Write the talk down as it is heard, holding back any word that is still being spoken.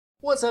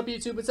What's up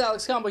YouTube, it's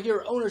Alex Combow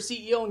here, owner,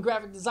 CEO, and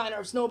graphic designer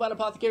of Snowbound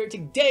Apothecary.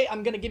 Today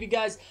I'm going to give you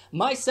guys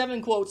my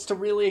 7 quotes to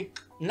really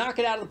knock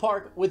it out of the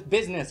park with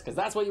business, because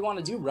that's what you want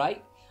to do,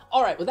 right?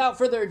 Alright, without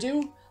further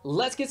ado,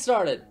 let's get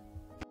started.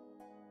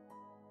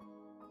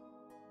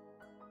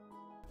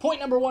 Point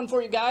number 1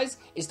 for you guys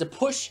is to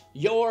push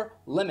your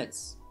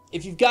limits.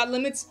 If you've got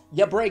limits,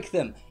 you break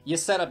them. You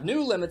set up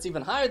new limits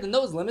even higher than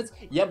those limits,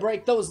 you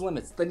break those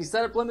limits. Then you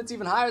set up limits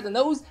even higher than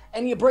those,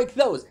 and you break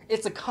those.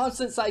 It's a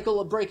constant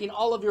cycle of breaking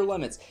all of your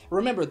limits.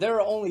 Remember, there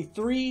are only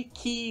 3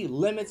 key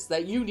limits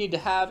that you need to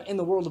have in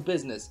the world of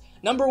business.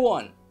 Number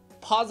 1,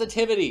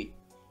 positivity.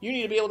 You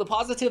need to be able to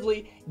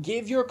positively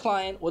give your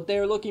client what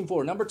they're looking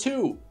for. Number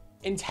 2,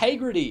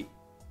 integrity.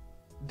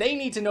 They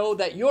need to know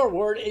that your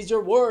word is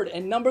your word.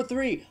 And number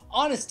 3,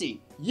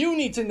 honesty. You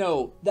need to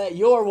know that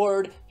your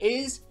word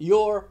is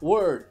your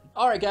word.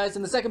 Alright guys,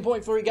 and the second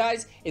point for you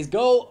guys is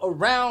go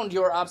around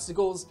your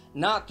obstacles,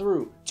 not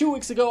through. 2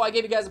 weeks ago, I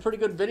gave you guys a pretty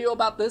good video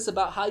about this,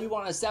 about how you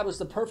want to establish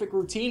the perfect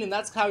routine, and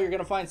that's how you're going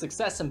to find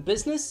success in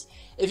business.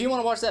 If you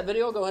want to watch that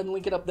video, go ahead and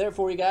link it up there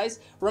for you guys.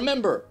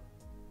 Remember,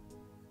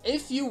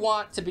 if you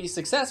want to be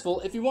successful,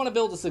 if you want to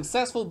build a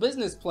successful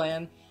business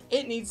plan,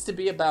 it needs to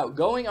be about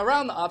going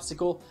around the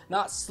obstacle,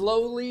 not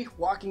slowly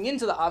walking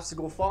into the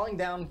obstacle, falling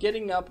down,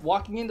 getting up,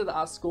 walking into the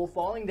obstacle,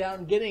 falling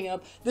down, getting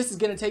up. This is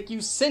going to take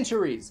you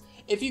centuries.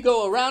 If you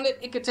go around it,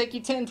 it could take you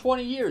 10,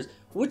 20 years.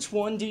 Which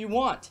one do you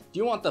want? Do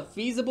you want the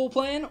feasible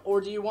plan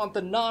or do you want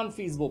the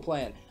non-feasible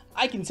plan?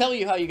 I can tell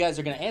you how you guys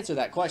are going to answer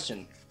that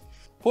question.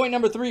 Point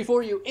number 3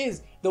 for you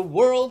is the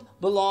world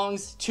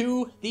belongs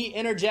to the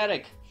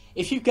energetic.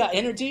 If you've got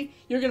energy,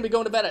 you're going to be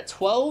going to bed at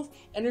 12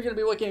 and you're going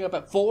to be waking up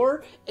at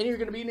 4 and you're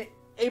going to be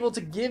able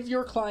to give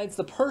your clients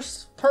the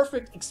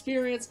perfect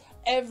experience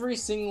every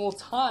single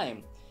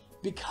time,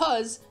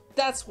 because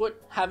that's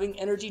what having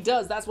energy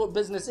does. That's what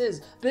business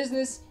is.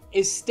 Business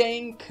is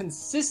staying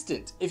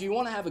consistent. If you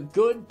want to have a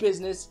good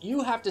business,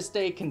 you have to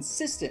stay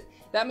consistent.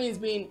 That means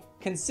being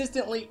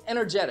consistently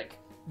energetic.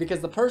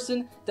 Because the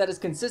person that is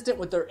consistent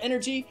with their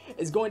energy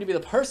is going to be the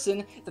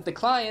person that the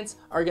clients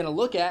are going to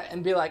look at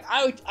and be like,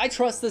 I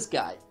trust this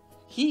guy.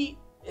 He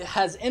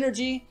has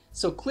energy,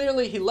 so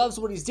clearly he loves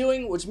what he's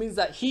doing, which means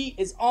that he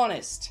is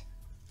honest.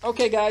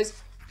 Okay guys,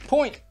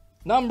 point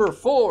number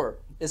 4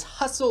 is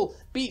hustle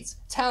beats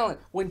talent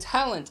when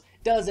talent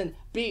doesn't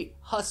beat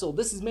hustle.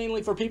 This is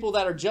mainly for people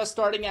that are just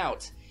starting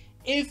out.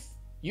 If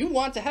you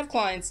want to have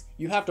clients,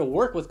 you have to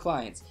work with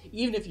clients.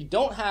 Even if you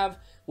don't have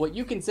what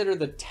you consider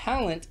the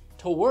talent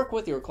to work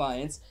with your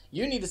clients,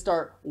 you need to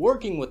start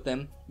working with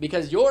them,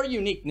 because your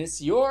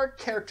uniqueness, your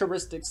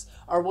characteristics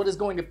are what is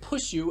going to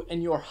push you,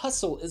 and your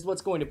hustle is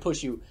what's going to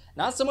push you.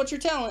 Not so much your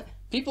talent.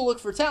 People look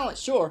for talent,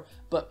 sure,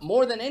 but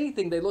more than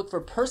anything, they look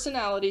for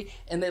personality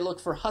and they look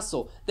for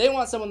hustle. They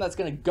want someone that's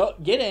going to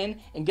get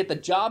in and get the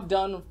job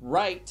done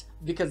right,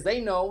 because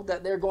they know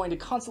that they're going to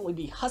constantly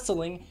be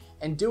hustling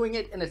and doing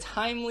it in a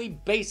timely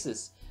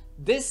basis.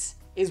 This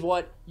is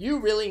what you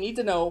really need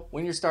to know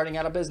when you're starting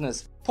out a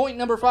business. Point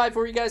number 5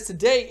 for you guys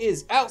today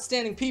is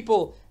outstanding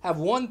people have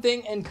one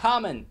thing in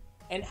common: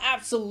 an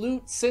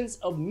absolute sense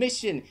of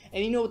mission.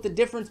 And you know what the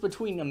difference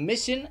between a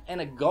mission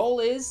and a goal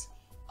is?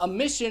 A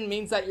mission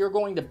means that you're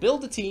going to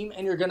build a team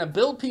and you're going to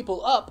build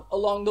people up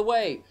along the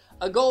way.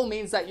 A goal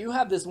means that you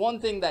have this one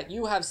thing that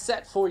you have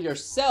set for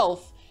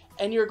yourself,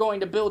 and you're going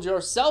to build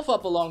yourself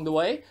up along the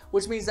way,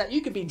 which means that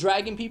you could be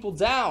dragging people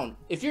down.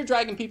 If you're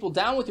dragging people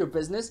down with your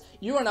business,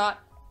 you are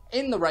not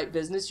in the right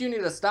business. You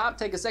need to stop,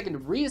 take a second to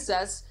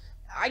reassess.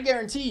 I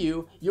guarantee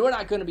you, you're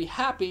not going to be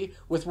happy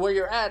with where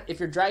you're at if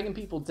you're dragging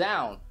people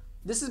down.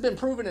 This has been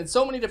proven in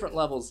so many different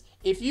levels.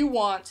 If you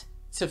want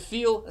to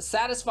feel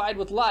satisfied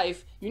with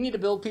life, you need to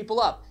build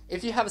people up.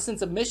 If you have a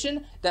sense of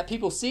mission that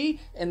people see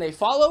and they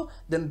follow,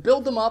 then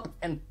build them up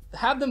and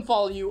have them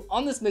follow you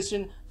on this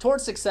mission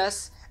towards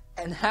success,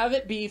 and have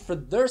it be for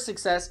their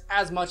success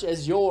as much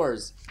as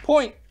yours.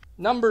 Point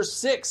number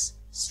 6,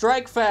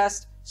 strike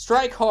fast,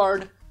 strike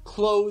hard,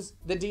 close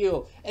the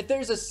deal. If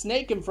there's a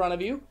snake in front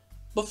of you,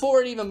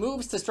 before it even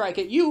moves to strike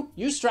at you,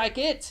 you strike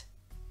it.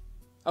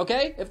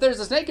 Okay? If there's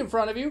a snake in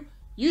front of you,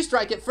 you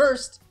strike it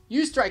first,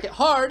 you strike it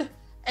hard,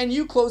 and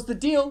you close the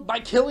deal by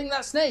killing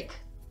that snake.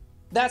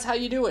 That's how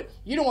you do it.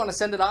 You don't want to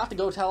send it off to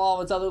go tell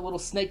all its other little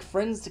snake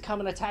friends to come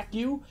and attack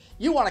you.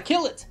 You want to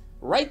kill it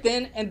right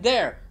then and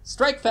there.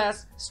 Strike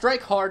fast,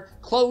 strike hard,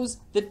 close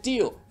the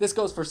deal. This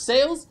goes for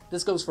sales,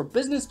 this goes for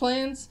business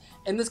plans,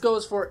 and this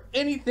goes for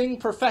anything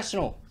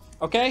professional.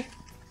 Okay?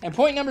 And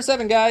point number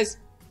 7, guys,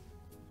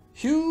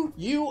 who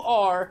you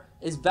are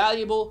is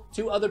valuable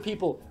to other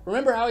people.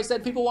 Remember how I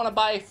said people want to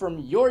buy from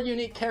your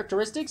unique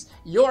characteristics,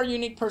 your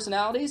unique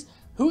personalities?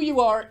 Who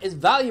you are is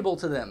valuable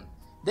to them.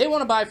 They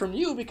want to buy from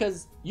you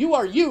because you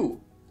are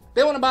you.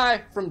 They want to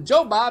buy from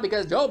Joe Bob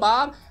because Joe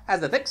Bob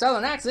has a thick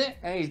southern accent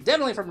and he's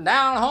definitely from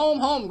down home,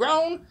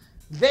 homegrown.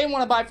 They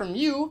want to buy from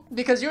you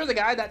because you're the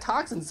guy that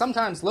talks and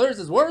sometimes slurs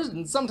his words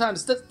and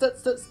sometimes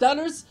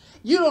stutters.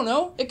 You don't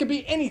know. It could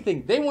be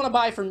anything. They want to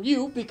buy from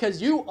you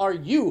because you are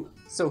you.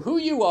 So who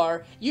you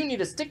are, you need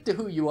to stick to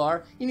who you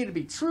are, you need to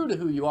be true to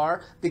who you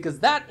are, because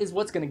that is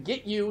what's going to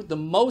get you the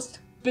most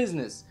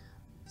business.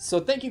 So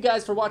thank you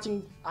guys for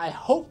watching. I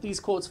hope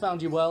these quotes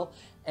found you well,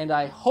 and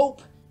I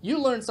hope you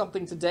learned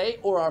something today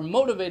or are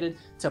motivated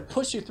to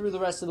push you through the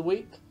rest of the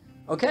week.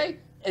 Okay?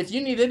 If you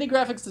need any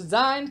graphics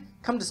design,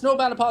 come to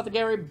Snowbound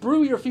Apothecary,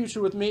 brew your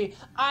future with me.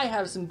 I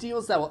have some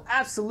deals that will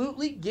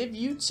absolutely give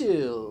you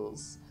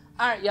chills.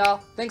 Alright,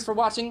 y'all. Thanks for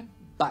watching.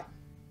 Bye.